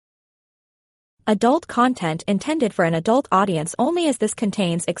Adult content intended for an adult audience only, as this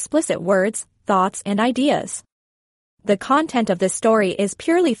contains explicit words, thoughts, and ideas. The content of this story is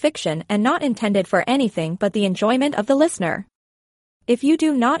purely fiction and not intended for anything but the enjoyment of the listener. If you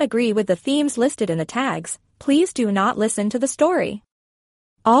do not agree with the themes listed in the tags, please do not listen to the story.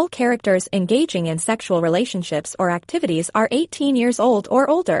 All characters engaging in sexual relationships or activities are 18 years old or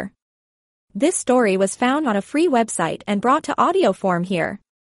older. This story was found on a free website and brought to audio form here.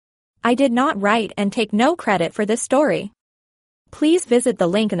 I did not write and take no credit for this story. Please visit the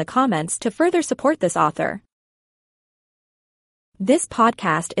link in the comments to further support this author. This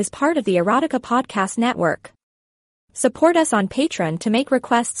podcast is part of the Erotica Podcast Network. Support us on Patreon to make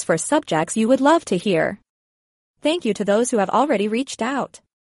requests for subjects you would love to hear. Thank you to those who have already reached out.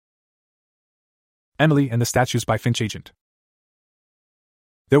 Emily and the Statues by Finch Agent.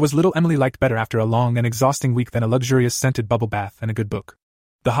 There was little Emily liked better after a long and exhausting week than a luxurious scented bubble bath and a good book.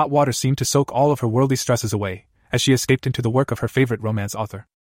 The hot water seemed to soak all of her worldly stresses away, as she escaped into the work of her favorite romance author.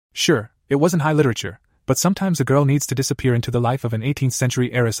 Sure, it wasn't high literature, but sometimes a girl needs to disappear into the life of an 18th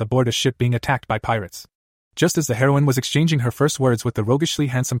century heiress aboard a ship being attacked by pirates. Just as the heroine was exchanging her first words with the roguishly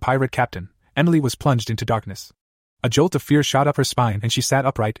handsome pirate captain, Emily was plunged into darkness. A jolt of fear shot up her spine and she sat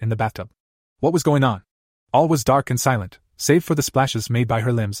upright in the bathtub. What was going on? All was dark and silent, save for the splashes made by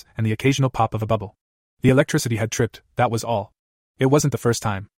her limbs and the occasional pop of a bubble. The electricity had tripped, that was all. It wasn't the first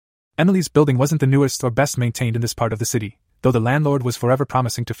time. Emily's building wasn't the newest or best maintained in this part of the city, though the landlord was forever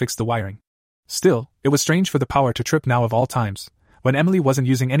promising to fix the wiring. Still, it was strange for the power to trip now of all times, when Emily wasn't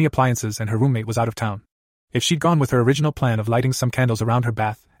using any appliances and her roommate was out of town. If she'd gone with her original plan of lighting some candles around her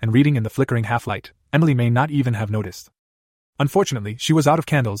bath and reading in the flickering half-light, Emily may not even have noticed. Unfortunately, she was out of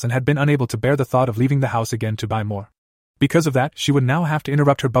candles and had been unable to bear the thought of leaving the house again to buy more. Because of that, she would now have to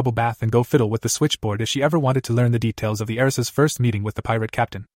interrupt her bubble bath and go fiddle with the switchboard if she ever wanted to learn the details of the heiress's first meeting with the pirate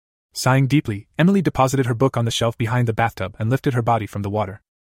captain. Sighing deeply, Emily deposited her book on the shelf behind the bathtub and lifted her body from the water.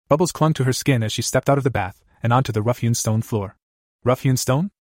 Bubbles clung to her skin as she stepped out of the bath and onto the rough-hewn stone floor. Rough-hewn stone?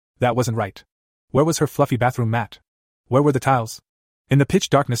 That wasn't right. Where was her fluffy bathroom mat? Where were the tiles? In the pitch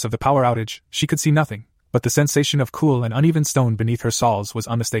darkness of the power outage, she could see nothing, but the sensation of cool and uneven stone beneath her soles was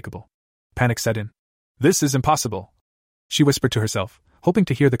unmistakable. Panic set in. This is impossible, she whispered to herself, hoping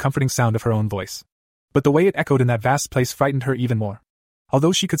to hear the comforting sound of her own voice. But the way it echoed in that vast place frightened her even more.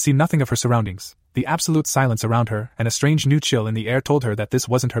 Although she could see nothing of her surroundings, the absolute silence around her and a strange new chill in the air told her that this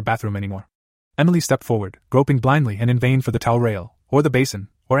wasn't her bathroom anymore. Emily stepped forward, groping blindly and in vain for the towel rail, or the basin,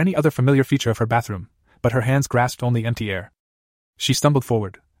 or any other familiar feature of her bathroom, but her hands grasped only empty air. She stumbled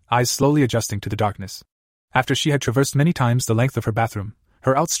forward, eyes slowly adjusting to the darkness. After she had traversed many times the length of her bathroom,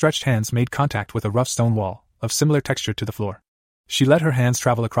 her outstretched hands made contact with a rough stone wall, of similar texture to the floor. She let her hands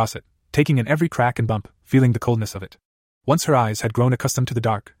travel across it, taking in every crack and bump, feeling the coldness of it. Once her eyes had grown accustomed to the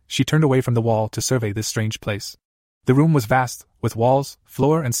dark, she turned away from the wall to survey this strange place. The room was vast, with walls,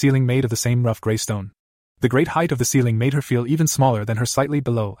 floor and ceiling made of the same rough gray stone. The great height of the ceiling made her feel even smaller than her slightly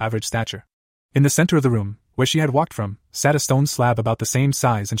below average stature. In the center of the room, where she had walked from, sat a stone slab about the same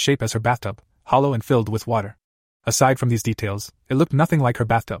size and shape as her bathtub, hollow and filled with water. Aside from these details, it looked nothing like her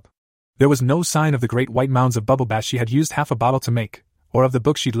bathtub. There was no sign of the great white mounds of bubble bath she had used half a bottle to make, or of the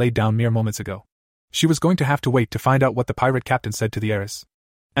book she'd laid down mere moments ago. She was going to have to wait to find out what the pirate captain said to the heiress.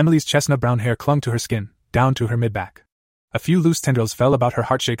 Emily's chestnut brown hair clung to her skin, down to her mid-back. A few loose tendrils fell about her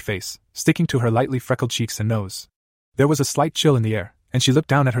heart-shaped face, sticking to her lightly freckled cheeks and nose. There was a slight chill in the air, and she looked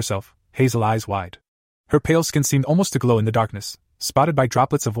down at herself, hazel eyes wide. Her pale skin seemed almost to glow in the darkness, spotted by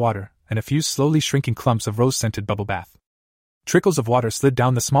droplets of water and a few slowly shrinking clumps of rose-scented bubble bath. Trickles of water slid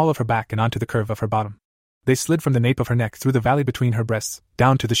down the small of her back and onto the curve of her bottom. They slid from the nape of her neck through the valley between her breasts,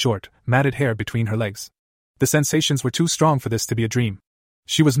 down to the short, matted hair between her legs. The sensations were too strong for this to be a dream.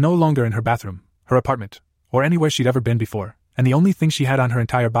 She was no longer in her bathroom, her apartment, or anywhere she'd ever been before, and the only thing she had on her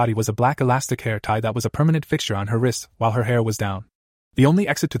entire body was a black elastic hair tie that was a permanent fixture on her wrist while her hair was down. The only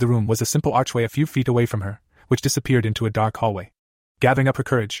exit to the room was a simple archway a few feet away from her, which disappeared into a dark hallway. Gathering up her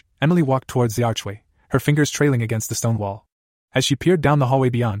courage, Emily walked towards the archway, her fingers trailing against the stone wall. As she peered down the hallway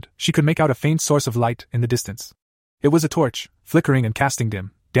beyond, she could make out a faint source of light in the distance. It was a torch, flickering and casting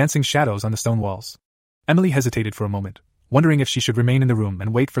dim, dancing shadows on the stone walls. Emily hesitated for a moment, wondering if she should remain in the room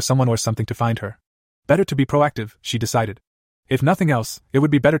and wait for someone or something to find her. Better to be proactive, she decided. If nothing else, it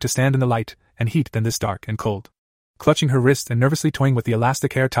would be better to stand in the light and heat than this dark and cold. Clutching her wrist and nervously toying with the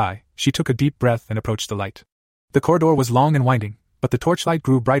elastic hair tie, she took a deep breath and approached the light. The corridor was long and winding, but the torchlight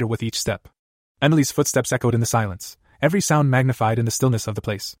grew brighter with each step. Emily's footsteps echoed in the silence, every sound magnified in the stillness of the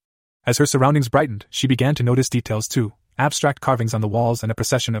place. As her surroundings brightened, she began to notice details too, abstract carvings on the walls and a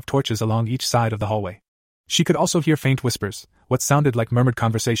procession of torches along each side of the hallway. She could also hear faint whispers, what sounded like murmured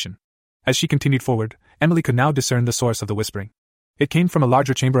conversation. As she continued forward, Emily could now discern the source of the whispering. It came from a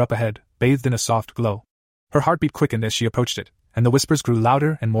larger chamber up ahead, bathed in a soft glow. Her heartbeat quickened as she approached it, and the whispers grew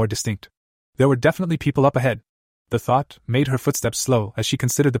louder and more distinct. There were definitely people up ahead. The thought made her footsteps slow as she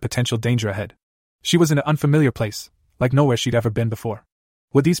considered the potential danger ahead. She was in an unfamiliar place, like nowhere she'd ever been before.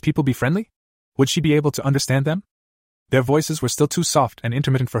 Would these people be friendly? Would she be able to understand them? Their voices were still too soft and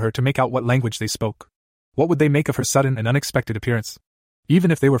intermittent for her to make out what language they spoke. What would they make of her sudden and unexpected appearance? Even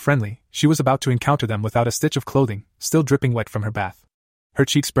if they were friendly, she was about to encounter them without a stitch of clothing, still dripping wet from her bath. Her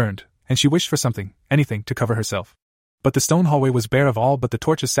cheeks burned, and she wished for something, anything, to cover herself. But the stone hallway was bare of all but the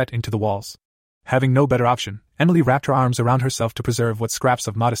torches set into the walls. Having no better option, Emily wrapped her arms around herself to preserve what scraps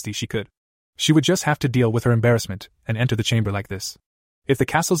of modesty she could. She would just have to deal with her embarrassment and enter the chamber like this. If the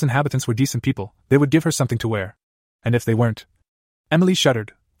castle's inhabitants were decent people, they would give her something to wear. And if they weren't? Emily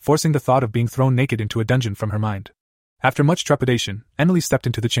shuddered, forcing the thought of being thrown naked into a dungeon from her mind. After much trepidation, Emily stepped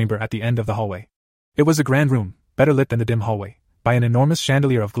into the chamber at the end of the hallway. It was a grand room, better lit than the dim hallway, by an enormous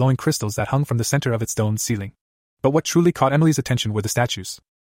chandelier of glowing crystals that hung from the center of its domed ceiling. But what truly caught Emily's attention were the statues.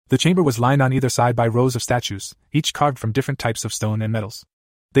 The chamber was lined on either side by rows of statues, each carved from different types of stone and metals.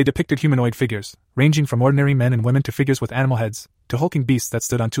 They depicted humanoid figures, ranging from ordinary men and women to figures with animal heads, to hulking beasts that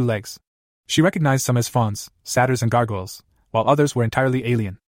stood on two legs. She recognized some as fauns, satyrs and gargoyles, while others were entirely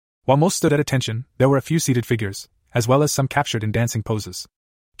alien. While most stood at attention, there were a few seated figures, as well as some captured in dancing poses.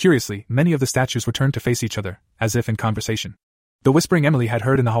 Curiously, many of the statues were turned to face each other, as if in conversation. The whispering Emily had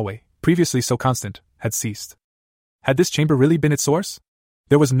heard in the hallway, previously so constant, had ceased. Had this chamber really been its source?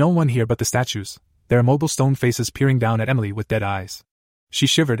 There was no one here but the statues, their immobile stone faces peering down at Emily with dead eyes. She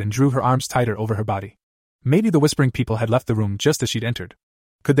shivered and drew her arms tighter over her body. Maybe the whispering people had left the room just as she'd entered.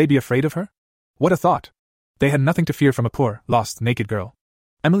 Could they be afraid of her? What a thought! They had nothing to fear from a poor, lost, naked girl.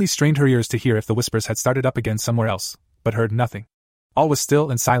 Emily strained her ears to hear if the whispers had started up again somewhere else, but heard nothing. All was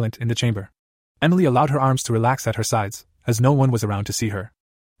still and silent in the chamber. Emily allowed her arms to relax at her sides, as no one was around to see her.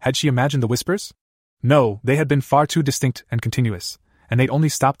 Had she imagined the whispers? No, they had been far too distinct and continuous, and they'd only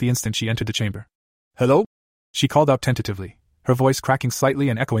stopped the instant she entered the chamber. "Hello?" she called out tentatively, her voice cracking slightly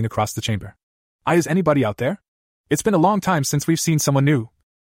and echoing across the chamber. "Is anybody out there? It's been a long time since we've seen someone new,"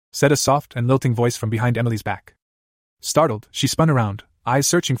 said a soft and lilting voice from behind Emily's back. Startled, she spun around, eyes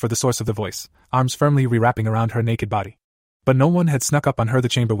searching for the source of the voice, arms firmly rewrapping around her naked body. But no one had snuck up on her. The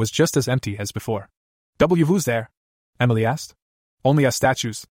chamber was just as empty as before. "Who's there?" Emily asked. "Only us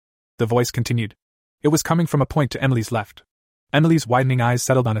statues," the voice continued. It was coming from a point to Emily's left. Emily's widening eyes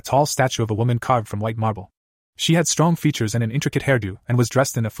settled on a tall statue of a woman carved from white marble. She had strong features and an intricate hairdo and was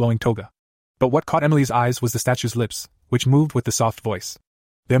dressed in a flowing toga. But what caught Emily's eyes was the statue's lips, which moved with the soft voice.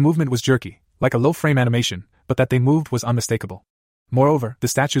 Their movement was jerky, like a low-frame animation, but that they moved was unmistakable. Moreover, the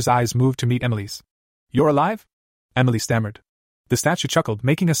statue's eyes moved to meet Emily's. "You're alive?" Emily stammered. The statue chuckled,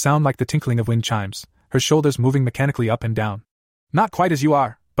 making a sound like the tinkling of wind chimes, her shoulders moving mechanically up and down. "Not quite as you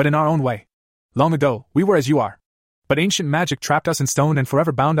are, but in our own way. Long ago, we were as you are. But ancient magic trapped us in stone and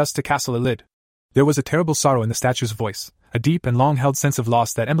forever bound us to Castle Elid." There was a terrible sorrow in the statue's voice, a deep and long-held sense of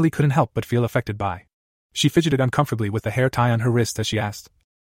loss that Emily couldn't help but feel affected by. She fidgeted uncomfortably with the hair tie on her wrist as she asked,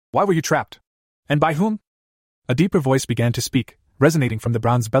 "Why were you trapped? And by whom?" A deeper voice began to speak, resonating from the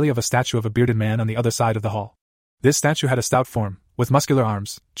bronze belly of a statue of a bearded man on the other side of the hall. This statue had a stout form, with muscular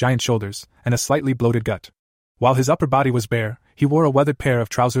arms, giant shoulders, and a slightly bloated gut. While his upper body was bare, he wore a weathered pair of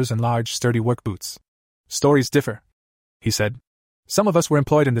trousers and large, sturdy work boots. "Stories differ," he said. "Some of us were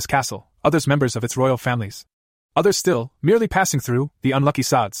employed in this castle, others members of its royal families. Others still, merely passing through, the unlucky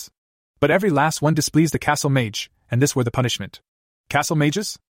sods. But every last one displeased the castle mage, and this were the punishment." "Castle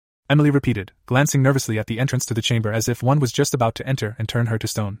mages?" Emily repeated, glancing nervously at the entrance to the chamber as if one was just about to enter and turn her to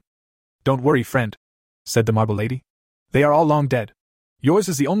stone. "Don't worry, friend," said the marble lady. "They are all long dead. Yours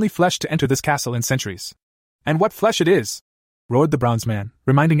is the only flesh to enter this castle in centuries." "And what flesh it is!" roared the bronze man,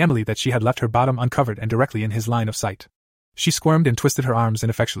 reminding Emily that she had left her bottom uncovered and directly in his line of sight. She squirmed and twisted her arms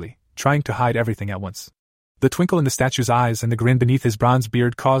ineffectually, trying to hide everything at once. The twinkle in the statue's eyes and the grin beneath his bronze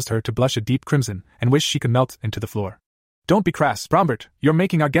beard caused her to blush a deep crimson and wish she could melt into the floor. "Don't be crass, Brombert, you're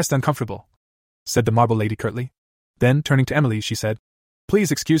making our guest uncomfortable," said the marble lady curtly. Then, turning to Emily, she said,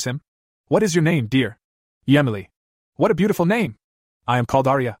 "Please excuse him. What is your name, dear?" "Emily." "What a beautiful name!" "I am called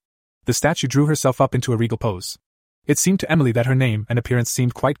Arya." The statue drew herself up into a regal pose. It seemed to Emily that her name and appearance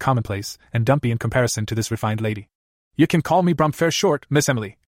seemed quite commonplace and dumpy in comparison to this refined lady. "You can call me Bromfair Short, Miss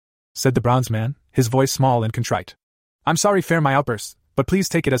Emily," said the bronze man, his voice small and contrite. "I'm sorry for my outburst, but please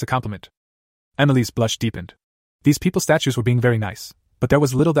take it as a compliment." Emily's blush deepened. These people statues were being very nice, but there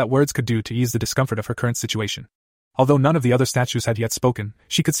was little that words could do to ease the discomfort of her current situation. Although none of the other statues had yet spoken,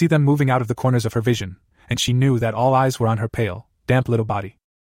 she could see them moving out of the corners of her vision, and she knew that all eyes were on her pale, damp little body.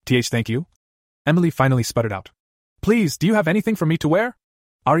 Thank you? Emily finally sputtered out. Please, do you have anything for me to wear?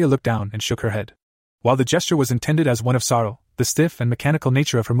 Arya looked down and shook her head. While the gesture was intended as one of sorrow, the stiff and mechanical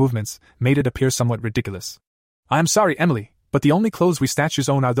nature of her movements made it appear somewhat ridiculous. I am sorry, Emily, but the only clothes we statues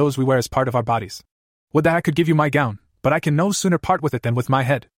own are those we wear as part of our bodies. Would that I could give you my gown, but I can no sooner part with it than with my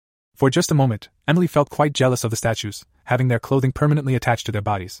head. For just a moment, Emily felt quite jealous of the statues, having their clothing permanently attached to their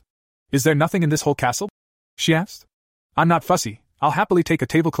bodies. Is there nothing in this whole castle? She asked. I'm not fussy, I'll happily take a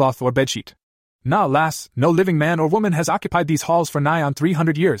tablecloth or bedsheet. Nah, lass, no living man or woman has occupied these halls for nigh on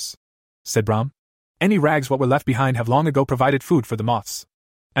 300 years, said Brom. Any rags what were left behind have long ago provided food for the moths.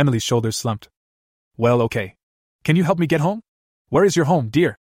 Emily's shoulders slumped. Well, okay. Can you help me get home? Where is your home,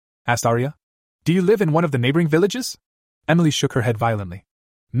 dear? Asked Arya. Do you live in one of the neighboring villages? Emily shook her head violently.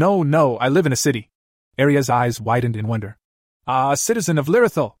 No, I live in a city. Arya's eyes widened in wonder. Ah, citizen of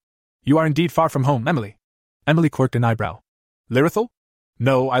Lyrithel. You are indeed far from home, Emily. Emily quirked an eyebrow. Lyrithel?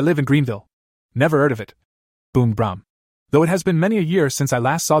 No, I live in Greenville. Never heard of it. Boomed Brom. Though it has been many a year since I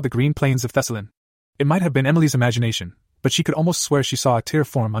last saw the green plains of Thessalon. It might have been Emily's imagination, but she could almost swear she saw a tear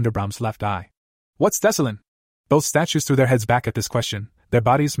form under Brom's left eye. What's Thessalon? Both statues threw their heads back at this question, their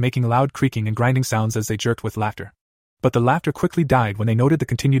bodies making loud creaking and grinding sounds as they jerked with laughter. But the laughter quickly died when they noted the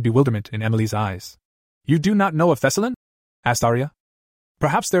continued bewilderment in Emily's eyes. You do not know of Thessalon? Asked Arya.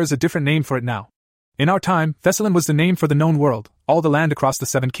 Perhaps there is a different name for it now. In our time, Thessalon was the name for the known world, all the land across the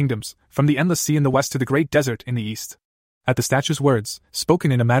 7 kingdoms, from the endless sea in the west to the great desert in the east. At the statue's words,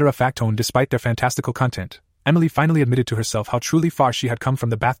 spoken in a matter-of-fact tone despite their fantastical content, Emily finally admitted to herself how truly far she had come from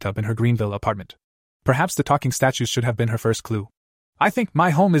the bathtub in her Greenville apartment. Perhaps the talking statues should have been her first clue. I think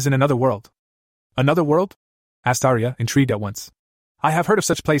my home is in another world. Another world? Asked Arya, intrigued at once. I have heard of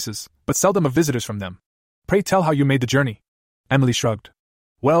such places, but seldom of visitors from them. Pray tell how you made the journey. Emily shrugged.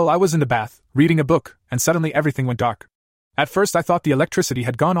 Well, I was in the bath, reading a book, and suddenly everything went dark. At first I thought the electricity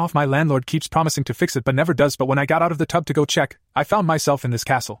had gone off. My landlord keeps promising to fix it but never does, but when I got out of the tub to go check, I found myself in this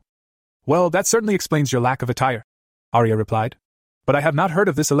castle. Well, that certainly explains your lack of attire, Arya replied. But I have not heard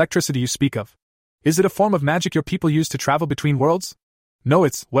of this electricity you speak of. Is it a form of magic your people use to travel between worlds? No,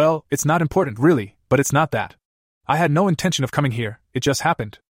 it's not important, really, but it's not that. I had no intention of coming here, it just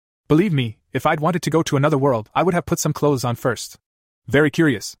happened. Believe me, if I'd wanted to go to another world, I would have put some clothes on first. Very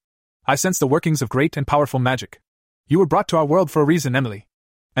curious. I sense the workings of great and powerful magic. You were brought to our world for a reason, Emily.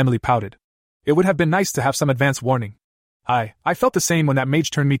 Emily pouted. It would have been nice to have some advance warning. I felt the same when that mage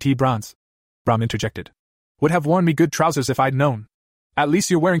turned me to bronze. Brom interjected. Would have worn me good trousers if I'd known. At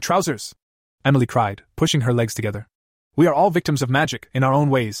least you're wearing trousers, Emily cried, pushing her legs together. We are all victims of magic, in our own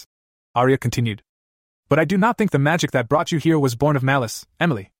ways. Arya continued. But I do not think the magic that brought you here was born of malice,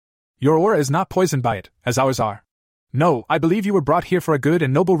 Emily. Your aura is not poisoned by it, as ours are. No, I believe you were brought here for a good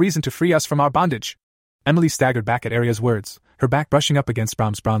and noble reason to free us from our bondage. Emily staggered back at Arya's words, her back brushing up against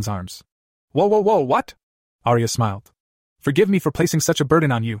Brom's bronze arms. Whoa, what? Arya smiled. Forgive me for placing such a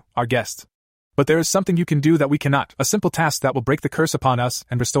burden on you, our guest. But there is something you can do that we cannot, a simple task that will break the curse upon us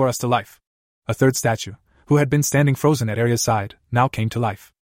and restore us to life. A third statue, who had been standing frozen at Arya's side, now came to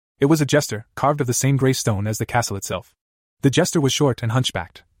life. It was a jester, carved of the same grey stone as the castle itself. The jester was short and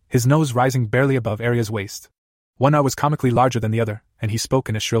hunchbacked, his nose rising barely above Arya's waist. One eye was comically larger than the other, and he spoke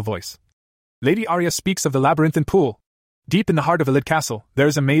in a shrill voice. Lady Arya speaks of the labyrinthine pool. Deep in the heart of Elid Castle, there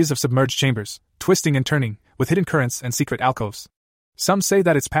is a maze of submerged chambers, twisting and turning, with hidden currents and secret alcoves. Some say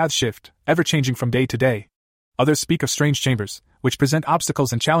that its paths shift, ever-changing from day to day. Others speak of strange chambers, which present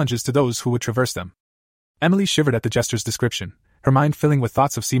obstacles and challenges to those who would traverse them. Emily shivered at the jester's description, her mind filling with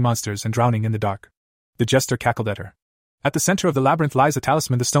thoughts of sea monsters and drowning in the dark. The jester cackled at her. At the center of the labyrinth lies a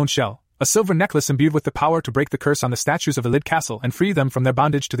talisman, the stone shell, a silver necklace imbued with the power to break the curse on the statues of Elid Castle and free them from their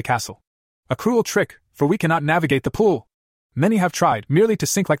bondage to the castle. A cruel trick, for we cannot navigate the pool. Many have tried, merely to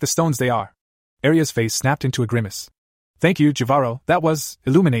sink like the stones they are. Arya's face snapped into a grimace. Thank you, Jivaro, that was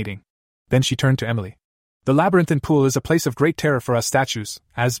illuminating. Then she turned to Emily. The labyrinthine pool is a place of great terror for us statues,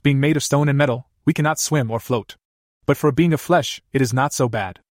 as, being made of stone and metal, we cannot swim or float. But for a being of flesh, it is not so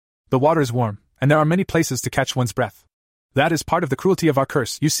bad. The water is warm, and there are many places to catch one's breath. That is part of the cruelty of our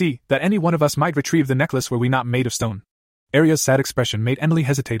curse, you see, that any one of us might retrieve the necklace were we not made of stone. Arya's sad expression made Emily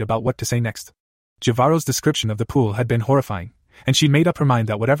hesitate about what to say next. Jivaro's description of the pool had been horrifying, and she made up her mind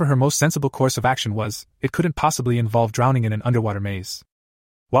that whatever her most sensible course of action was, it couldn't possibly involve drowning in an underwater maze.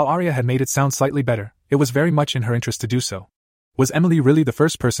 While Arya had made it sound slightly better, it was very much in her interest to do so. Was Emily really the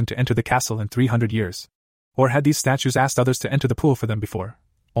first person to enter the castle in 300 years? Or had these statues asked others to enter the pool for them before,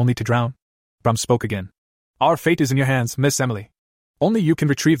 only to drown? Brom spoke again. Our fate is in your hands, Miss Emily. Only you can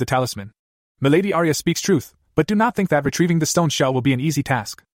retrieve the talisman. Milady Arya speaks truth, but do not think that retrieving the stone shell will be an easy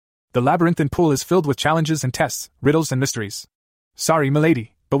task. The labyrinthine pool is filled with challenges and tests, riddles and mysteries. Sorry,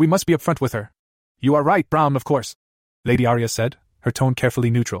 milady, But we must be upfront with her. You are right, Brom, of course, Lady Arya said, her tone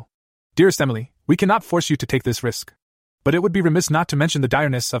carefully neutral. Dearest Emily, we cannot force you to take this risk. But it would be remiss not to mention the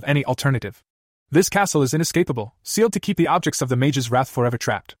direness of any alternative. This castle is inescapable, sealed to keep the objects of the mage's wrath forever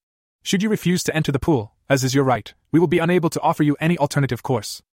trapped. Should you refuse to enter the pool, as is your right, we will be unable to offer you any alternative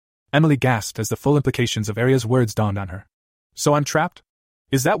course. Emily gasped as the full implications of Arya's words dawned on her. So I'm trapped?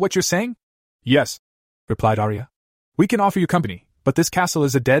 Is that what you're saying? Yes, replied Arya. We can offer you company, but this castle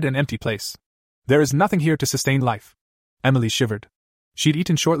is a dead and empty place. There is nothing here to sustain life. Emily shivered. She'd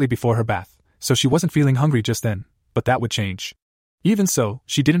eaten shortly before her bath, so she wasn't feeling hungry just then, but that would change. Even so,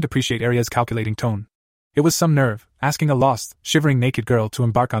 she didn't appreciate Arya's calculating tone. It was some nerve, asking a lost, shivering naked girl to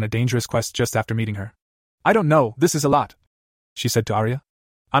embark on a dangerous quest just after meeting her. I don't know, this is a lot, she said to Arya.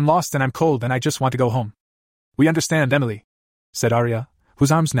 I'm lost and I'm cold and I just want to go home. We understand, Emily, said Arya,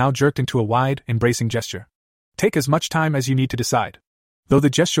 whose arms now jerked into a wide, embracing gesture. Take as much time as you need to decide. Though the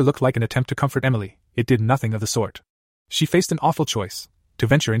gesture looked like an attempt to comfort Emily, it did nothing of the sort. She faced an awful choice: to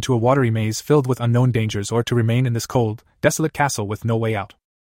venture into a watery maze filled with unknown dangers or to remain in this cold, desolate castle with no way out.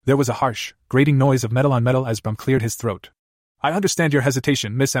 There was a harsh, grating noise of metal on metal as Brum cleared his throat. I understand your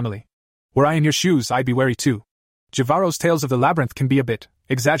hesitation, Miss Emily. Were I in your shoes, I'd be wary too. Javaro's tales of the labyrinth can be a bit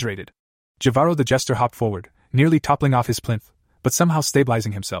exaggerated. Javaro the jester hopped forward, nearly toppling off his plinth, but somehow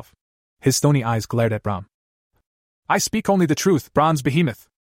stabilizing himself. His stony eyes glared at Brum. I speak only the truth, bronze behemoth.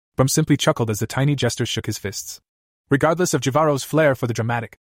 Brum simply chuckled as the tiny jester shook his fists. Regardless of Javaro's flair for the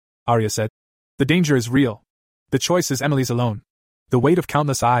dramatic, Arya said, the danger is real. The choice is Emily's alone. The weight of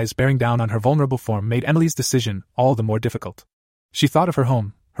countless eyes bearing down on her vulnerable form made Emily's decision all the more difficult. She thought of her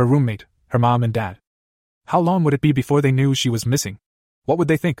home, her roommate, her mom and dad. How long would it be before they knew she was missing? What would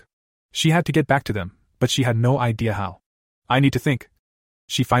they think? She had to get back to them, but she had no idea how. I need to think,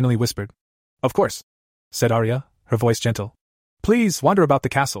 she finally whispered. Of course, said Arya, her voice gentle. Please wander about the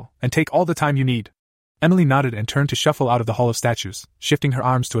castle, and take all the time you need. Emily nodded and turned to shuffle out of the hall of statues, shifting her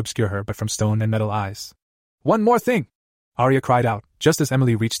arms to obscure her but from stone and metal eyes. One more thing! Arya cried out, just as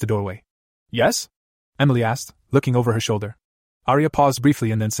Emily reached the doorway. Yes? Emily asked, looking over her shoulder. Arya paused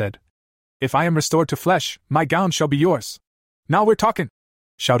briefly and then said, If I am restored to flesh, my gown shall be yours. Now we're talking!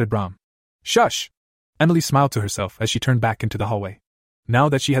 Shouted Brum. Shush! Emily smiled to herself as she turned back into the hallway. Now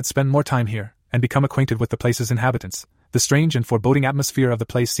that she had spent more time here, and become acquainted with the place's inhabitants, the strange and foreboding atmosphere of the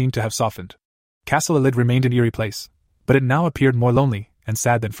place seemed to have softened. Castle Elid remained an eerie place, but it now appeared more lonely and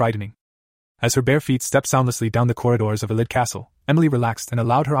sad than frightening. As her bare feet stepped soundlessly down the corridors of Elid Castle, Emily relaxed and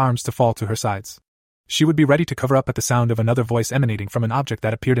allowed her arms to fall to her sides. She would be ready to cover up at the sound of another voice emanating from an object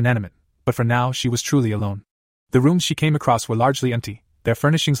that appeared inanimate, but for now she was truly alone. The rooms she came across were largely empty, their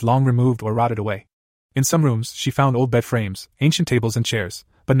furnishings long removed or rotted away. In some rooms she found old bed frames, ancient tables and chairs,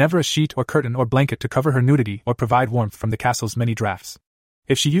 but never a sheet or curtain or blanket to cover her nudity or provide warmth from the castle's many drafts.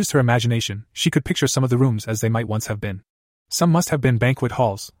 If she used her imagination, she could picture some of the rooms as they might once have been. Some must have been banquet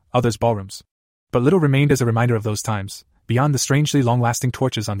halls, others ballrooms. But little remained as a reminder of those times, beyond the strangely long-lasting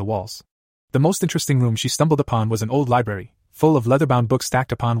torches on the walls. The most interesting room she stumbled upon was an old library, full of leather-bound books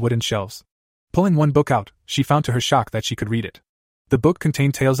stacked upon wooden shelves. Pulling one book out, she found to her shock that she could read it. The book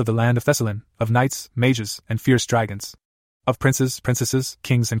contained tales of the land of Thessalon, of knights, mages, and fierce dragons. Of princes, princesses,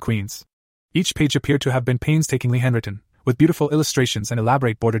 kings, and queens. Each page appeared to have been painstakingly handwritten, with beautiful illustrations and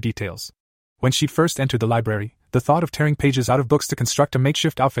elaborate border details. When she'd first entered the library, the thought of tearing pages out of books to construct a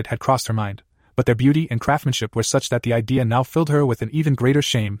makeshift outfit had crossed her mind, but their beauty and craftsmanship were such that the idea now filled her with an even greater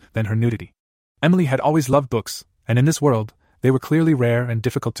shame than her nudity. Emily had always loved books, and in this world, they were clearly rare and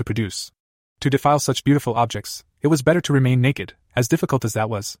difficult to produce. To defile such beautiful objects, it was better to remain naked, as difficult as that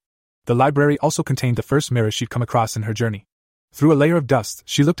was. The library also contained the first mirror she'd come across in her journey. Through a layer of dust,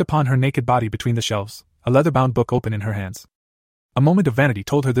 she looked upon her naked body between the shelves, a leather-bound book open in her hands. A moment of vanity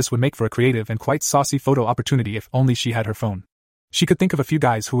told her this would make for a creative and quite saucy photo opportunity if only she had her phone. She could think of a few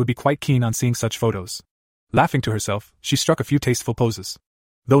guys who would be quite keen on seeing such photos. Laughing to herself, she struck a few tasteful poses.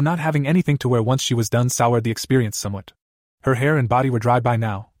 Though not having anything to wear once she was done soured the experience somewhat. Her hair and body were dry by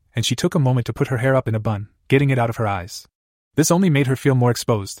now, and she took a moment to put her hair up in a bun, getting it out of her eyes. This only made her feel more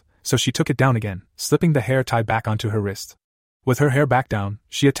exposed, so she took it down again, slipping the hair tie back onto her wrist. With her hair back down,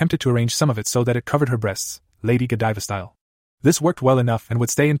 she attempted to arrange some of it so that it covered her breasts, Lady Godiva style. This worked well enough and would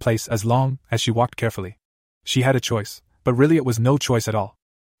stay in place as long as she walked carefully. She had a choice, but really it was no choice at all.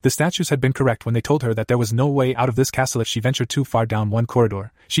 The statues had been correct when they told her that there was no way out of this castle if she ventured too far down one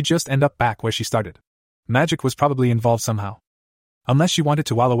corridor, she'd just end up back where she started. Magic was probably involved somehow. Unless she wanted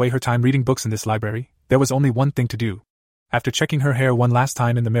to while away her time reading books in this library, there was only one thing to do. After checking her hair one last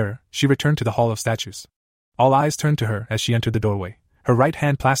time in the mirror, she returned to the Hall of Statues. All eyes turned to her as she entered the doorway, her right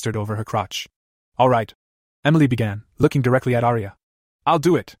hand plastered over her crotch. All right, Emily began, looking directly at Arya. I'll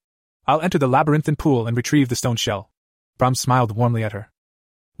do it. I'll enter the labyrinthine pool and retrieve the stone shell. Brom smiled warmly at her.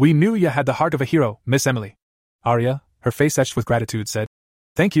 We knew you had the heart of a hero, Miss Emily. Arya, her face etched with gratitude, said.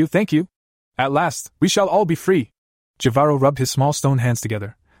 Thank you, thank you. At last, we shall all be free. Jivaro rubbed his small stone hands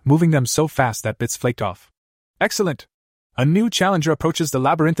together, moving them so fast that bits flaked off. Excellent. A new challenger approaches the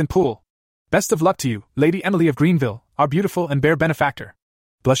labyrinthine pool. Best of luck to you, Lady Emily of Greenville, our beautiful and bare benefactor.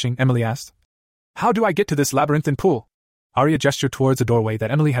 Blushing, Emily asked. How do I get to this labyrinthine pool? Arya gestured towards a doorway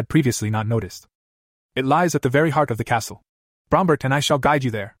that Emily had previously not noticed. It lies at the very heart of the castle. Brombert and I shall guide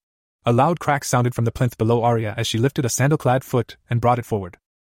you there. A loud crack sounded from the plinth below Arya as she lifted a sandal-clad foot and brought it forward.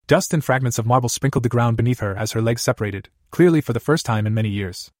 Dust and fragments of marble sprinkled the ground beneath her as her legs separated, clearly for the first time in many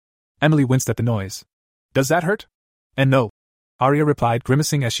years. Emily winced at the noise. Does that hurt? And no. Arya replied,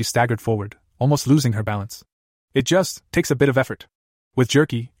 grimacing as she staggered forward, almost losing her balance. It just takes a bit of effort. With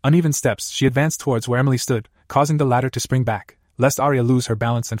jerky, uneven steps, she advanced towards where Emily stood, causing the latter to spring back, lest Arya lose her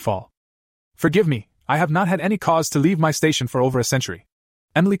balance and fall. Forgive me, I have not had any cause to leave my station for over a century.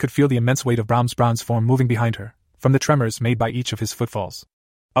 Emily could feel the immense weight of Brom's bronze form moving behind her, from the tremors made by each of his footfalls.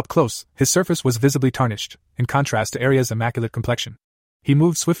 Up close, his surface was visibly tarnished, in contrast to Arya's immaculate complexion. He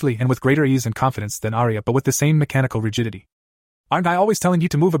moved swiftly and with greater ease and confidence than Arya, but with the same mechanical rigidity. Aren't I always telling you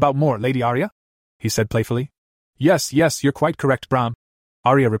to move about more, Lady Arya? He said playfully. Yes, you're quite correct, Brom.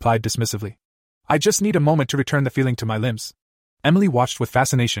 Arya replied dismissively. I just need a moment to return the feeling to my limbs. Emily watched with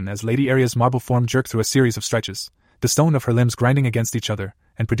fascination as Lady Arya's marble form jerked through a series of stretches, the stone of her limbs grinding against each other,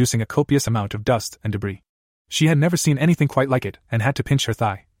 and producing a copious amount of dust and debris. She had never seen anything quite like it, and had to pinch her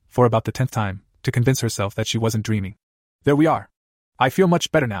thigh, for about the 10th time, to convince herself that she wasn't dreaming. There we are. I feel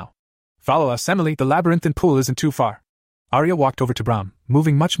much better now. Follow us, Emily, the labyrinthine pool isn't too far. Arya walked over to Brom,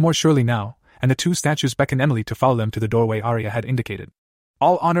 moving much more surely now, and the two statues beckoned Emily to follow them to the doorway Arya had indicated.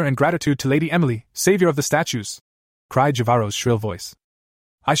 All honor and gratitude to Lady Emily, savior of the statues, cried Javaro's shrill voice.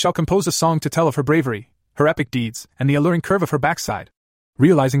 I shall compose a song to tell of her bravery, her epic deeds, and the alluring curve of her backside.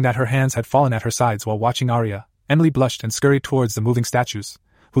 Realizing that her hands had fallen at her sides while watching Arya, Emily blushed and scurried towards the moving statues,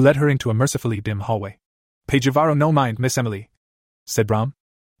 who led her into a mercifully dim hallway. Pay Javaro no mind, Miss Emily, said Brom.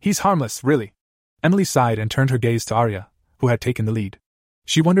 He's harmless, really. Emily sighed and turned her gaze to Arya, who had taken the lead.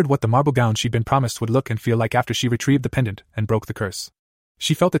 She wondered what the marble gown she'd been promised would look and feel like after she retrieved the pendant and broke the curse.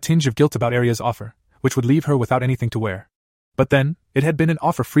 She felt a tinge of guilt about Arya's offer, which would leave her without anything to wear. But then, it had been an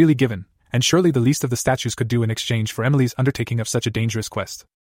offer freely given, and surely the least of the statues could do in exchange for Emily's undertaking of such a dangerous quest.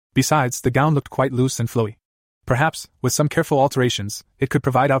 Besides, the gown looked quite loose and flowy. Perhaps, with some careful alterations, it could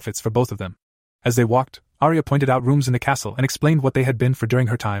provide outfits for both of them. As they walked, Arya pointed out rooms in the castle and explained what they had been for during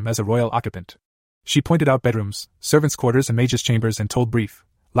her time as a royal occupant. She pointed out bedrooms, servants' quarters and mages' chambers and told brief,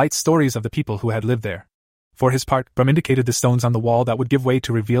 light stories of the people who had lived there. For his part, Brom indicated the stones on the wall that would give way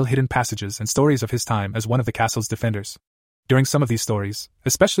to reveal hidden passages and stories of his time as one of the castle's defenders. During some of these stories,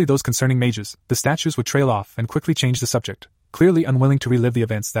 especially those concerning mages, the statues would trail off and quickly change the subject, clearly unwilling to relive the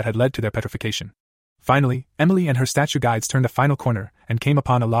events that had led to their petrification. Finally, Emily and her statue guides turned a final corner and came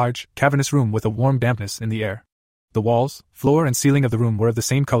upon a large, cavernous room with a warm dampness in the air. The walls, floor and ceiling of the room were of the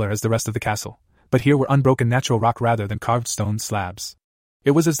same color as the rest of the castle, but here were unbroken natural rock rather than carved stone slabs.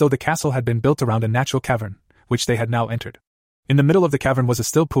 It was as though the castle had been built around a natural cavern, which they had now entered. In the middle of the cavern was a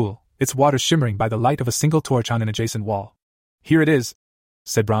still pool, its waters shimmering by the light of a single torch on an adjacent wall. Here it is,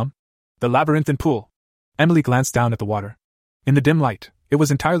 said Brom. The labyrinthine pool. Emily glanced down at the water. In the dim light, it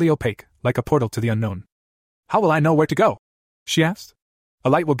was entirely opaque, like a portal to the unknown. How will I know where to go? She asked. A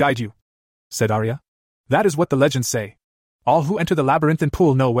light will guide you, said Arya. That is what the legends say. All who enter the labyrinthine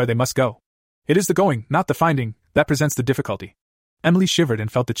pool know where they must go. It is the going, not the finding, that presents the difficulty. Emily shivered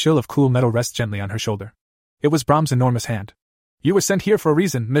and felt the chill of cool metal rest gently on her shoulder. It was Brom's enormous hand. You were sent here for a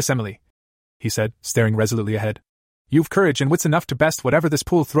reason, Miss Emily, he said, staring resolutely ahead. You've courage and wits enough to best whatever this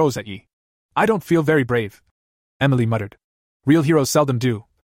pool throws at ye. I don't feel very brave, Emily muttered. Real heroes seldom do,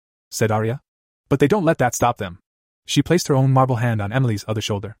 said Arya. But they don't let that stop them. She placed her own marble hand on Emily's other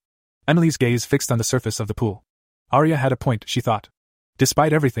shoulder. Emily's gaze fixed on the surface of the pool. Arya had a point, she thought.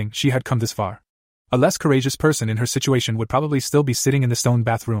 Despite everything, she had come this far. A less courageous person in her situation would probably still be sitting in the stone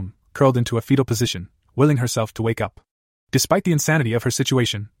bathroom, curled into a fetal position, willing herself to wake up. Despite the insanity of her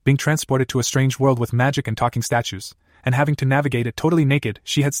situation, being transported to a strange world with magic and talking statues, and having to navigate it totally naked,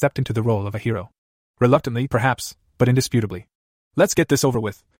 she had stepped into the role of a hero. Reluctantly, perhaps, but indisputably. Let's get this over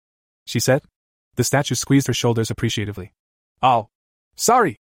with, she said. The statue squeezed her shoulders appreciatively. Oh,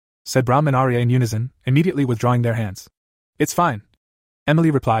 sorry, said Brom and Arya in unison, immediately withdrawing their hands. It's fine,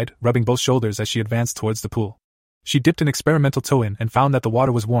 Emily replied, rubbing both shoulders as she advanced towards the pool. She dipped an experimental toe in and found that the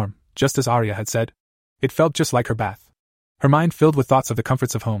water was warm, just as Arya had said. It felt just like her bath. Her mind filled with thoughts of the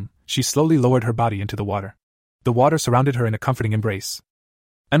comforts of home, she slowly lowered her body into the water. The water surrounded her in a comforting embrace,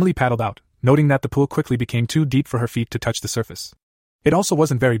 Emily paddled out, noting that the pool quickly became too deep for her feet to touch the surface. It also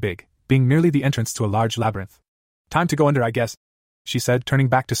wasn't very big, being merely the entrance to a large labyrinth. Time to go under, I guess, she said, turning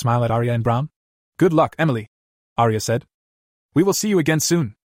back to smile at Arya and Braum. Good luck, Emily, Arya said. We will see you again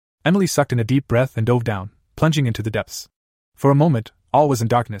soon. Emily sucked in a deep breath and dove down, plunging into the depths. For a moment, all was in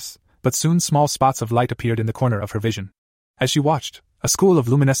darkness, but soon small spots of light appeared in the corner of her vision. As she watched, a school of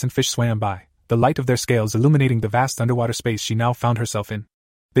luminescent fish swam by, the light of their scales illuminating the vast underwater space she now found herself in.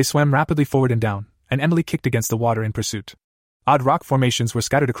 They swam rapidly forward and down, and Emily kicked against the water in pursuit. Odd rock formations were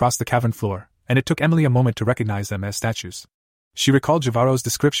scattered across the cavern floor, and it took Emily a moment to recognize them as statues. She recalled Javaro's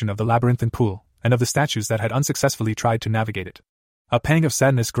description of the labyrinthine pool, and of the statues that had unsuccessfully tried to navigate it. A pang of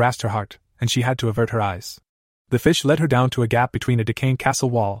sadness grasped her heart, and she had to avert her eyes. The fish led her down to a gap between a decaying castle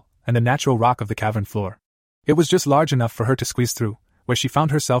wall and the natural rock of the cavern floor. It was just large enough for her to squeeze through, where she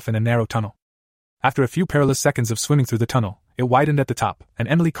found herself in a narrow tunnel. After a few perilous seconds of swimming through the tunnel, it widened at the top, and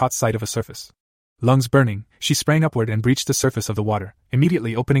Emily caught sight of a surface. Lungs burning, she sprang upward and breached the surface of the water,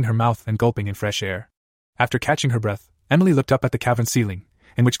 immediately opening her mouth and gulping in fresh air. After catching her breath, Emily looked up at the cavern ceiling,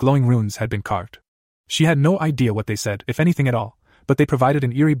 in which glowing runes had been carved. She had no idea what they said, if anything at all, but they provided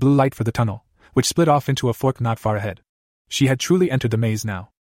an eerie blue light for the tunnel, which split off into a fork not far ahead. She had truly entered the maze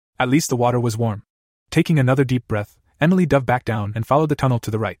now. At least the water was warm. Taking another deep breath, Emily dove back down and followed the tunnel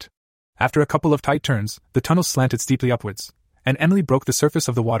to the right. After a couple of tight turns, the tunnel slanted steeply upwards, and Emily broke the surface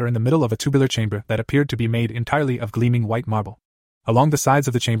of the water in the middle of a tubular chamber that appeared to be made entirely of gleaming white marble. Along the sides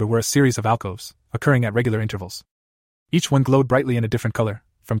of the chamber were a series of alcoves, occurring at regular intervals. Each one glowed brightly in a different color,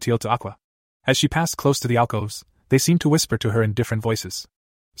 from teal to aqua. As she passed close to the alcoves, they seemed to whisper to her in different voices.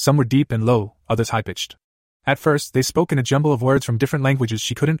 Some were deep and low, others high-pitched. At first, they spoke in a jumble of words from different languages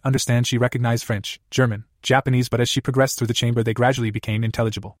she couldn't understand. She recognized French, German, Japanese, but as she progressed through the chamber they gradually became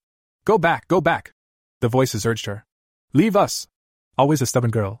intelligible. Go back, the voices urged her. Leave us! Always a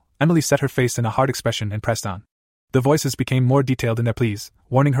stubborn girl, Emily set her face in a hard expression and pressed on. The voices became more detailed in their pleas,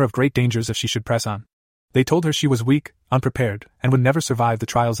 warning her of great dangers if she should press on. They told her she was weak, unprepared, and would never survive the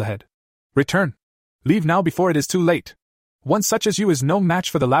trials ahead. Return! Leave now before it is too late! One such as you is no match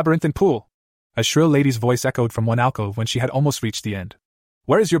for the labyrinthine pool! A shrill lady's voice echoed from one alcove when she had almost reached the end.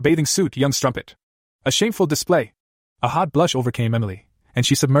 Where is your bathing suit, young strumpet? A shameful display! A hot blush overcame Emily, and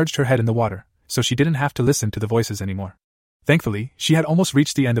she submerged her head in the water, so she didn't have to listen to the voices anymore. Thankfully, she had almost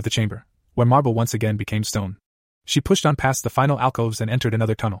reached the end of the chamber, where marble once again became stone. She pushed on past the final alcoves and entered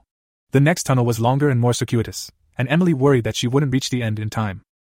another tunnel. The next tunnel was longer and more circuitous, and Emily worried that she wouldn't reach the end in time.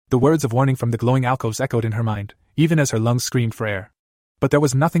 The words of warning from the glowing alcoves echoed in her mind, even as her lungs screamed for air. But there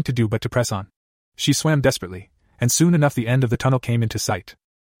was nothing to do but to press on. She swam desperately, and soon enough the end of the tunnel came into sight.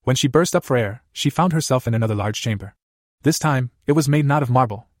 When she burst up for air, she found herself in another large chamber. This time, it was made not of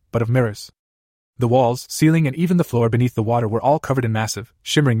marble, but of mirrors. The walls, ceiling, and even the floor beneath the water were all covered in massive,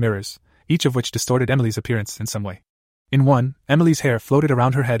 shimmering mirrors, each of which distorted Emily's appearance in some way. In one, Emily's hair floated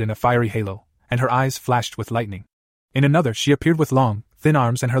around her head in a fiery halo, and her eyes flashed with lightning. In another, she appeared with long, thin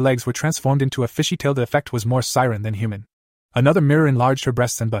arms and her legs were transformed into a fishy tail. The effect was more siren than human. Another mirror enlarged her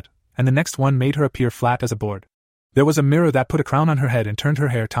breasts and butt, and the next one made her appear flat as a board. There was a mirror that put a crown on her head and turned her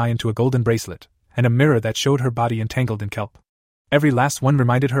hair tie into a golden bracelet, and a mirror that showed her body entangled in kelp. Every last one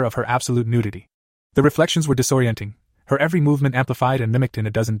reminded her of her absolute nudity. The reflections were disorienting, her every movement amplified and mimicked in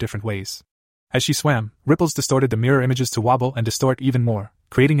a dozen different ways. As she swam, ripples distorted the mirror images to wobble and distort even more,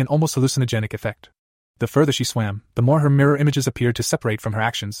 creating an almost hallucinogenic effect. The further she swam, the more her mirror images appeared to separate from her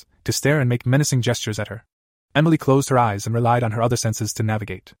actions, to stare and make menacing gestures at her. Emily closed her eyes and relied on her other senses to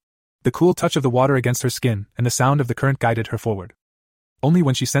navigate. The cool touch of the water against her skin and the sound of the current guided her forward. Only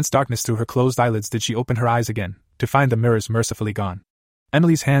when she sensed darkness through her closed eyelids did she open her eyes again, to find the mirrors mercifully gone.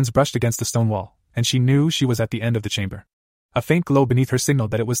 Emily's hands brushed against the stone wall, and she knew she was at the end of the chamber. A faint glow beneath her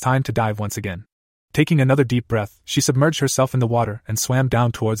signaled that it was time to dive once again. Taking another deep breath, she submerged herself in the water and swam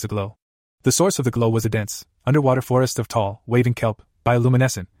down towards the glow. The source of the glow was a dense, underwater forest of tall, waving kelp,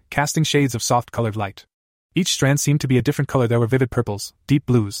 bioluminescent, casting shades of soft-colored light. Each strand seemed to be a different color. There were vivid purples, deep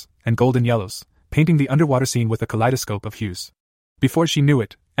blues, and golden yellows, painting the underwater scene with a kaleidoscope of hues. Before she knew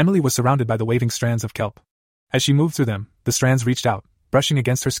it, Emily was surrounded by the waving strands of kelp. As she moved through them, the strands reached out, brushing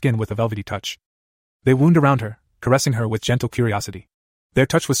against her skin with a velvety touch. They wound around her, caressing her with gentle curiosity. Their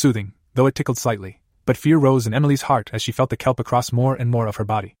touch was soothing, though it tickled slightly, but fear rose in Emily's heart as she felt the kelp across more and more of her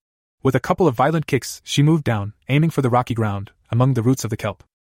body. With a couple of violent kicks, she moved down, aiming for the rocky ground, among the roots of the kelp.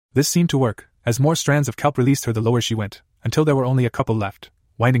 This seemed to work, as more strands of kelp released her the lower she went, until there were only a couple left,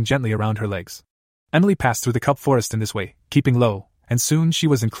 winding gently around her legs. Emily passed through the kelp forest in this way, keeping low, and soon she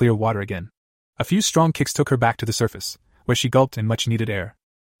was in clear water again. A few strong kicks took her back to the surface, where she gulped in much-needed air.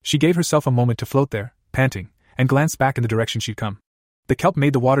 She gave herself a moment to float there, panting, and glanced back in the direction she'd come. The kelp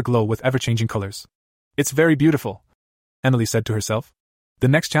made the water glow with ever-changing colors. It's very beautiful, Emily said to herself. The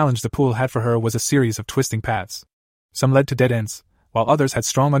next challenge the pool had for her was a series of twisting paths. Some led to dead ends, while others had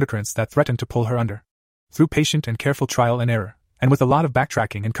strong undercurrents that threatened to pull her under. Through patient and careful trial and error, and with a lot of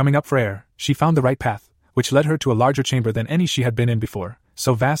backtracking and coming up for air, she found the right path, which led her to a larger chamber than any she had been in before,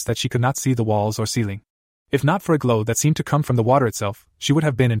 so vast that she could not see the walls or ceiling. If not for a glow that seemed to come from the water itself, she would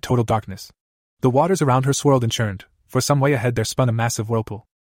have been in total darkness. The waters around her swirled and churned, for some way ahead there spun a massive whirlpool.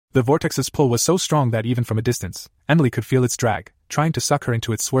 The vortex's pull was so strong that even from a distance, Emily could feel its drag, trying to suck her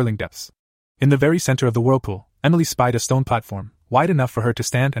into its swirling depths. In the very center of the whirlpool, Emily spied a stone platform, wide enough for her to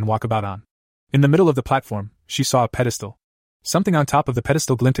stand and walk about on. In the middle of the platform, she saw a pedestal. Something on top of the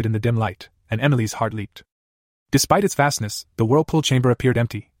pedestal glinted in the dim light, and Emily's heart leaped. Despite its vastness, the whirlpool chamber appeared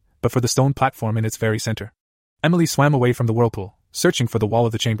empty, but for the stone platform in its very center. Emily swam away from the whirlpool, searching for the wall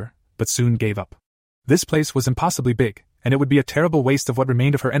of the chamber, but soon gave up. This place was impossibly big, and it would be a terrible waste of what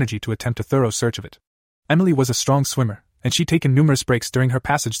remained of her energy to attempt a thorough search of it. Emily was a strong swimmer, and she'd taken numerous breaks during her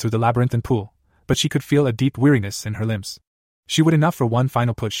passage through the labyrinthine pool, but she could feel a deep weariness in her limbs. She would enough for one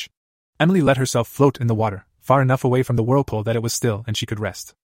final push. Emily let herself float in the water, far enough away from the whirlpool that it was still and she could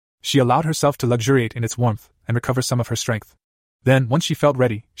rest. She allowed herself to luxuriate in its warmth and recover some of her strength. Then, once she felt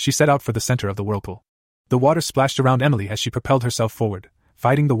ready, she set out for the center of the whirlpool. The water splashed around Emily as she propelled herself forward,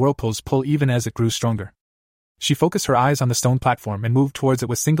 fighting the whirlpool's pull even as it grew stronger. She focused her eyes on the stone platform and moved towards it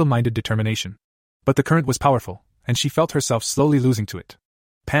with single-minded determination. But the current was powerful, and she felt herself slowly losing to it.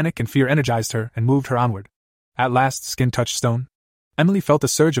 Panic and fear energized her and moved her onward. At last, skin touched stone. Emily felt a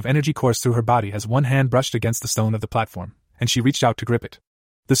surge of energy course through her body as one hand brushed against the stone of the platform, and she reached out to grip it.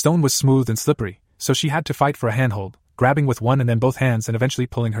 The stone was smooth and slippery, so she had to fight for a handhold, grabbing with one and then both hands and eventually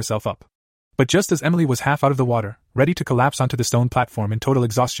pulling herself up. But just as Emily was half out of the water, ready to collapse onto the stone platform in total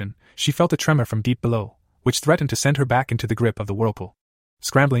exhaustion, she felt a tremor from deep below, which threatened to send her back into the grip of the whirlpool.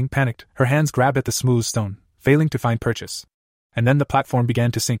 Scrambling, panicked, her hands grabbed at the smooth stone, failing to find purchase. And then the platform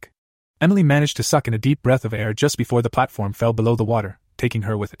began to sink. Emily managed to suck in a deep breath of air just before the platform fell below the water, taking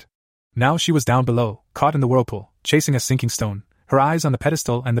her with it. Now she was down below, caught in the whirlpool, chasing a sinking stone, her eyes on the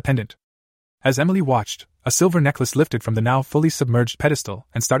pedestal and the pendant. As Emily watched, a silver necklace lifted from the now fully submerged pedestal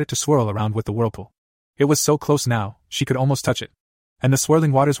and started to swirl around with the whirlpool. It was so close now, she could almost touch it. And the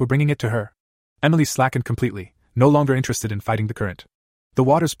swirling waters were bringing it to her. Emily slackened completely, no longer interested in fighting the current. The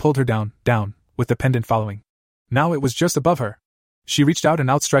waters pulled her down, with the pendant following. Now it was just above her. She reached out an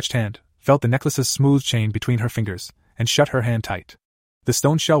outstretched hand, felt the necklace's smooth chain between her fingers, and shut her hand tight. The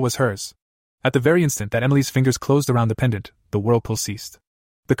stone shell was hers. At the very instant that Emily's fingers closed around the pendant, the whirlpool ceased.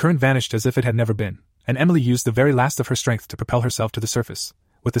 The current vanished as if it had never been, and Emily used the very last of her strength to propel herself to the surface,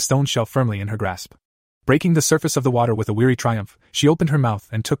 with the stone shell firmly in her grasp. Breaking the surface of the water with a weary triumph, she opened her mouth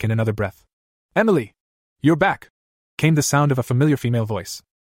and took in another breath. "Emily! You're back!" came the sound of a familiar female voice.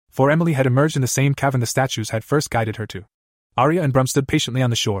 For Emily had emerged in the same cavern the statues had first guided her to. Arya and Brum stood patiently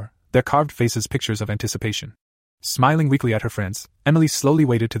on the shore, their carved faces pictures of anticipation. Smiling weakly at her friends, Emily slowly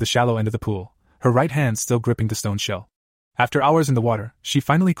waded to the shallow end of the pool, her right hand still gripping the stone shell. After hours in the water, she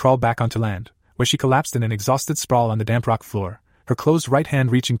finally crawled back onto land, where she collapsed in an exhausted sprawl on the damp rock floor, her closed right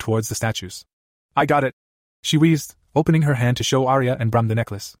hand reaching towards the statues. "I got it," she wheezed, opening her hand to show Arya and Brum the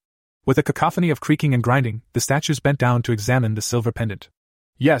necklace. With a cacophony of creaking and grinding, the statues bent down to examine the silver pendant.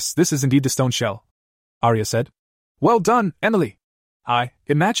 "Yes, this is indeed the stone shell," Arya said. "Well done, Emily!"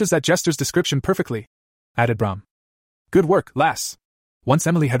 It matches that jester's description perfectly," added Brum. "Good work, lass." Once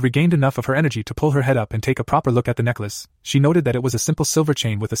Emily had regained enough of her energy to pull her head up and take a proper look at the necklace, she noted that it was a simple silver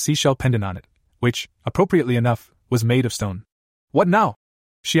chain with a seashell pendant on it, which, appropriately enough, was made of stone. "What now?"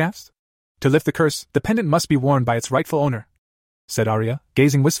 she asked. "To lift the curse, the pendant must be worn by its rightful owner," said Arya,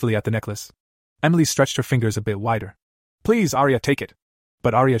 gazing wistfully at the necklace. Emily stretched her fingers a bit wider. "Please, Arya, take it."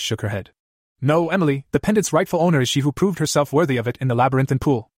 But Arya shook her head. "No, Emily, the pendant's rightful owner is she who proved herself worthy of it in the labyrinthine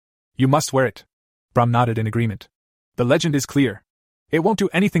pool. You must wear it." Brum nodded in agreement. "The legend is clear. It won't do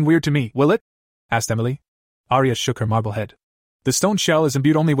anything weird to me, will it?" asked Emily. Arya shook her marble head. "The stone shell is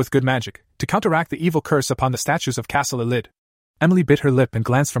imbued only with good magic, to counteract the evil curse upon the statues of Castle Elid." Emily bit her lip and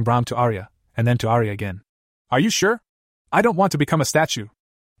glanced from Brum to Arya, and then to Arya again. "Are you sure? I don't want to become a statue."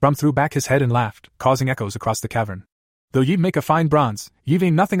 Brum threw back his head and laughed, causing echoes across the cavern. "Though ye make a fine bronze, ye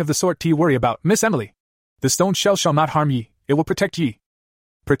ain't nothing of the sort to worry about, Miss Emily. The stone shell shall not harm ye, it will protect ye."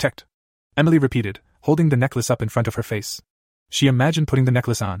 "Protect," Emily repeated, holding the necklace up in front of her face. She imagined putting the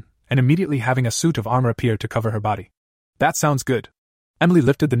necklace on, and immediately having a suit of armor appear to cover her body. "That sounds good." Emily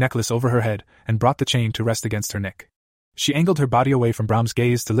lifted the necklace over her head and brought the chain to rest against her neck. She angled her body away from Brum's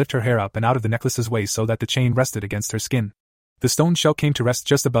gaze to lift her hair up and out of the necklace's way so that the chain rested against her skin. The stone shell came to rest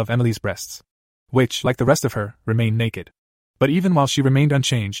just above Emily's breasts, which, like the rest of her, remained naked. But even while she remained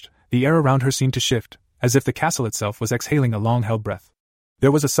unchanged, the air around her seemed to shift, as if the castle itself was exhaling a long-held breath. There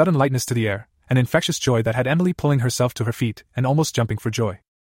was a sudden lightness to the air, an infectious joy that had Emily pulling herself to her feet and almost jumping for joy.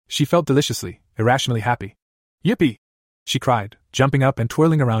 She felt deliciously, irrationally happy. "Yippee!" she cried, jumping up and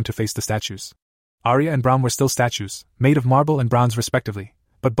twirling around to face the statues. Arya and Bram were still statues, made of marble and bronze respectively,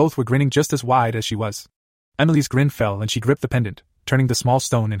 but both were grinning just as wide as she was. Emily's grin fell and she gripped the pendant, turning the small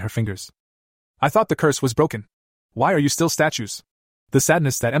stone in her fingers. "I thought the curse was broken. Why are you still statues?" The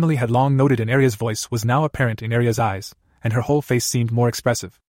sadness that Emily had long noted in Arya's voice was now apparent in Arya's eyes, and her whole face seemed more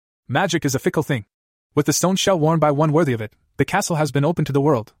expressive. "Magic is a fickle thing. With the stone shell worn by one worthy of it, the castle has been open to the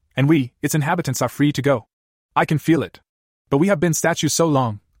world, and we, its inhabitants, are free to go. I can feel it. But we have been statues so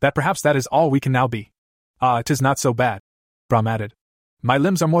long, that perhaps that is all we can now be." "Ah, 'tis not so bad," Bram added. "My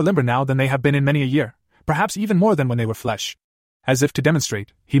limbs are more limber now than they have been in many a year, perhaps even more than when they were flesh." As if to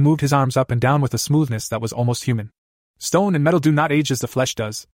demonstrate, he moved his arms up and down with a smoothness that was almost human. "Stone and metal do not age as the flesh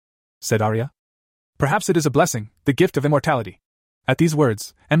does," said Arya. "Perhaps it is a blessing, the gift of immortality." At these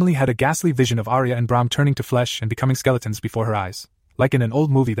words, Emily had a ghastly vision of Arya and Bram turning to flesh and becoming skeletons before her eyes, like in an old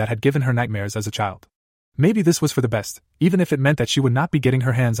movie that had given her nightmares as a child. Maybe this was for the best, even if it meant that she would not be getting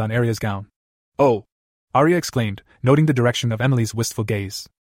her hands on Arya's gown. "Oh!" Arya exclaimed, noting the direction of Emily's wistful gaze.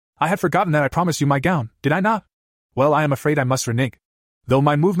 "I had forgotten that I promised you my gown, did I not? Well, I am afraid I must renege. Though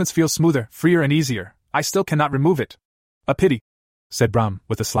my movements feel smoother, freer and easier, I still cannot remove it." "A pity," said Bram,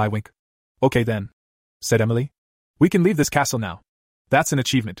 with a sly wink. "Okay then," said Emily. "We can leave this castle now. That's an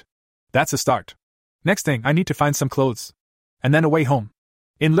achievement. That's a start. Next thing, I need to find some clothes. And then away home.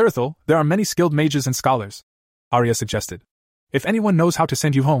 In Lyrithel, there are many skilled mages and scholars," Arya suggested. "If anyone knows how to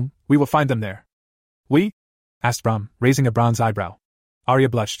send you home, we will find them there." "We?" asked Bram, raising a bronze eyebrow. Arya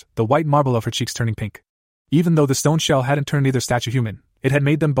blushed, the white marble of her cheeks turning pink. Even though the stone shell hadn't turned either statue human, it had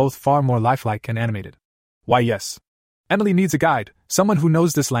made them both far more lifelike and animated. "Why yes. Emily needs a guide, someone who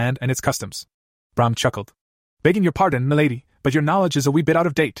knows this land and its customs." Bram chuckled. "Begging your pardon, milady, but your knowledge is a wee bit out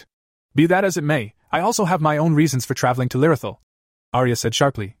of date. Be that as it may, I also have my own reasons for traveling to Lyrithel," Arya said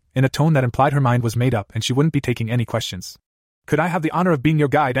sharply, in a tone that implied her mind was made up and she wouldn't be taking any questions. "Could I have the honor of being your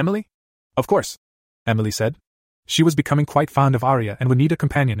guide, Emily?" "Of course," Emily said. She was becoming quite fond of Arya and would need a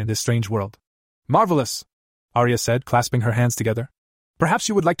companion in this strange world. "Marvelous," Arya said, clasping her hands together. "Perhaps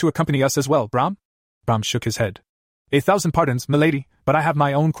you would like to accompany us as well, Bram?" Bram shook his head. "1,000 pardons, milady, but I have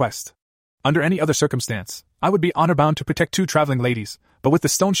my own quest. Under any other circumstance, I would be honor-bound to protect two traveling ladies, but with the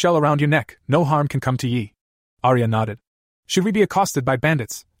stone shell around your neck, no harm can come to ye." Arya nodded. "Should we be accosted by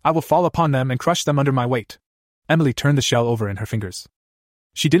bandits, I will fall upon them and crush them under my weight." Emily turned the shell over in her fingers.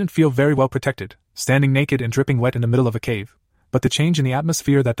 She didn't feel very well protected, standing naked and dripping wet in the middle of a cave, but the change in the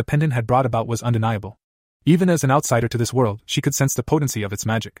atmosphere that the pendant had brought about was undeniable. Even as an outsider to this world, she could sense the potency of its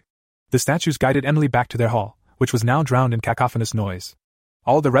magic. The statues guided Emily back to their hall, which was now drowned in cacophonous noise.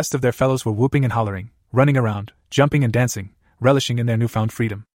 All the rest of their fellows were whooping and hollering, running around, jumping and dancing, relishing in their newfound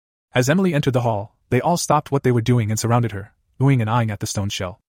freedom. As Emily entered the hall, they all stopped what they were doing and surrounded her, oohing and eyeing at the stone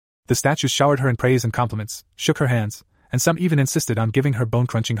shell. The statues showered her in praise and compliments, shook her hands, and some even insisted on giving her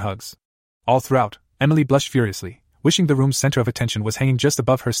bone-crunching hugs. All throughout, Emily blushed furiously, wishing the room's center of attention was hanging just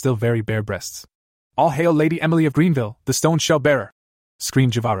above her still very bare breasts. "All hail Lady Emily of Greenville, the stone shell bearer!"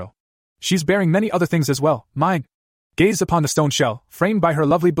 screamed Jivaro. "She's bearing many other things as well, mind. Gaze upon the stone shell, framed by her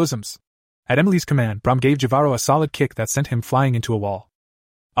lovely bosoms." At Emily's command, Bram gave Jivaro a solid kick that sent him flying into a wall.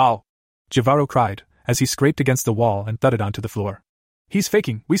 "Ow!" Jivaro cried, as he scraped against the wall and thudded onto the floor. "He's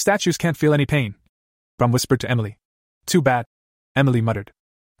faking, we statues can't feel any pain," Bram whispered to Emily. "Too bad," Emily muttered.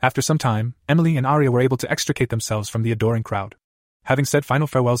 After some time, Emily and Arya were able to extricate themselves from the adoring crowd. Having said final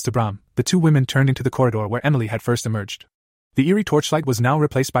farewells to Bram, the two women turned into the corridor where Emily had first emerged. The eerie torchlight was now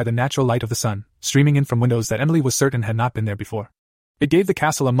replaced by the natural light of the sun, streaming in from windows that Emily was certain had not been there before. It gave the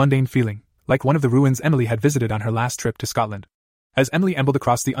castle a mundane feeling, like one of the ruins Emily had visited on her last trip to Scotland. As Emily ambled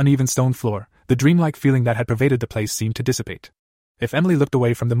across the uneven stone floor, the dreamlike feeling that had pervaded the place seemed to dissipate. If Emily looked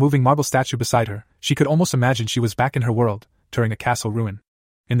away from the moving marble statue beside her, she could almost imagine she was back in her world, touring a castle ruin.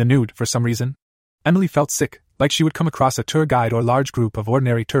 In the nude, for some reason, Emily felt sick, like she would come across a tour guide or large group of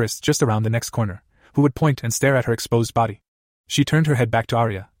ordinary tourists just around the next corner, who would point and stare at her exposed body. She turned her head back to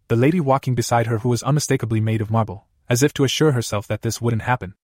Arya, the lady walking beside her who was unmistakably made of marble, as if to assure herself that this wouldn't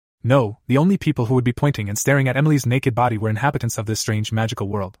happen. No, the only people who would be pointing and staring at Emily's naked body were inhabitants of this strange magical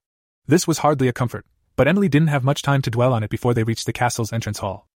world. This was hardly a comfort, but Emily didn't have much time to dwell on it before they reached the castle's entrance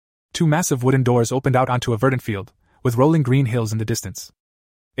hall. Two massive wooden doors opened out onto a verdant field, with rolling green hills in the distance.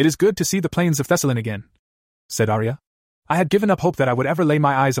 "It is good to see the plains of Thessalon again," said Arya. "I had given up hope that I would ever lay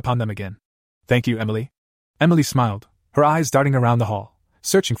my eyes upon them again." "Thank you, Emily." Emily smiled, her eyes darting around the hall,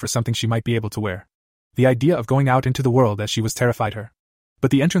 searching for something she might be able to wear. The idea of going out into the world as she was terrified her.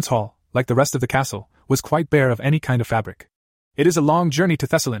 But the entrance hall, like the rest of the castle, was quite bare of any kind of fabric. "It is a long journey to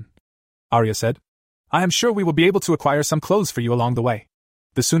Thessalon," Arya said. "I am sure we will be able to acquire some clothes for you along the way."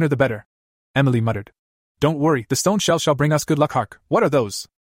 "The sooner the better," Emily muttered. "Don't worry, the stone shell shall bring us good luck." "Hark, what are those?"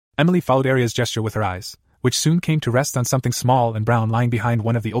 Emily followed Arya's gesture with her eyes, which soon came to rest on something small and brown lying behind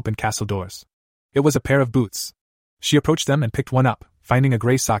one of the open castle doors. It was a pair of boots. She approached them and picked one up, finding a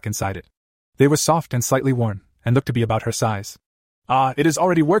grey sock inside it. They were soft and slightly worn, and looked to be about her size. "Ah, it is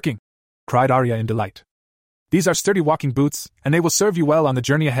already working!" cried Arya in delight. "These are sturdy walking boots, and they will serve you well on the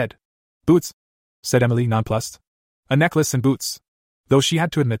journey ahead." "Boots?" said Emily, nonplussed. "A necklace and boots," though she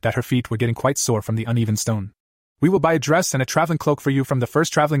had to admit that her feet were getting quite sore from the uneven stone. "We will buy a dress and a traveling cloak for you from the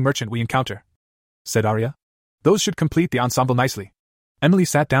first traveling merchant we encounter," said Arya. "Those should complete the ensemble nicely." Emily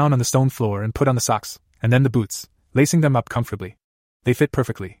sat down on the stone floor and put on the socks, and then the boots, lacing them up comfortably. They fit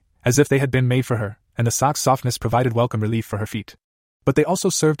perfectly, as if they had been made for her, and the sock's softness provided welcome relief for her feet. But they also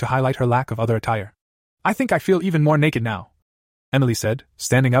served to highlight her lack of other attire. "I think I feel even more naked now," Emily said,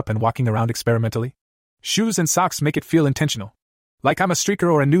 standing up and walking around experimentally. "Shoes and socks make it feel intentional. Like I'm a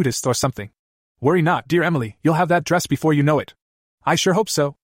streaker or a nudist or something." "Worry not, dear Emily, you'll have that dress before you know it." "I sure hope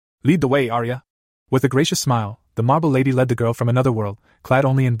so." "Lead the way, Arya." With a gracious smile, the marble lady led the girl from another world, clad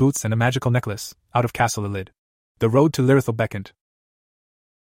only in boots and a magical necklace, out of Castle Elid. The road to Lyrithel beckoned.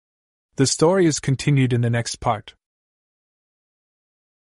 The story is continued in the next part.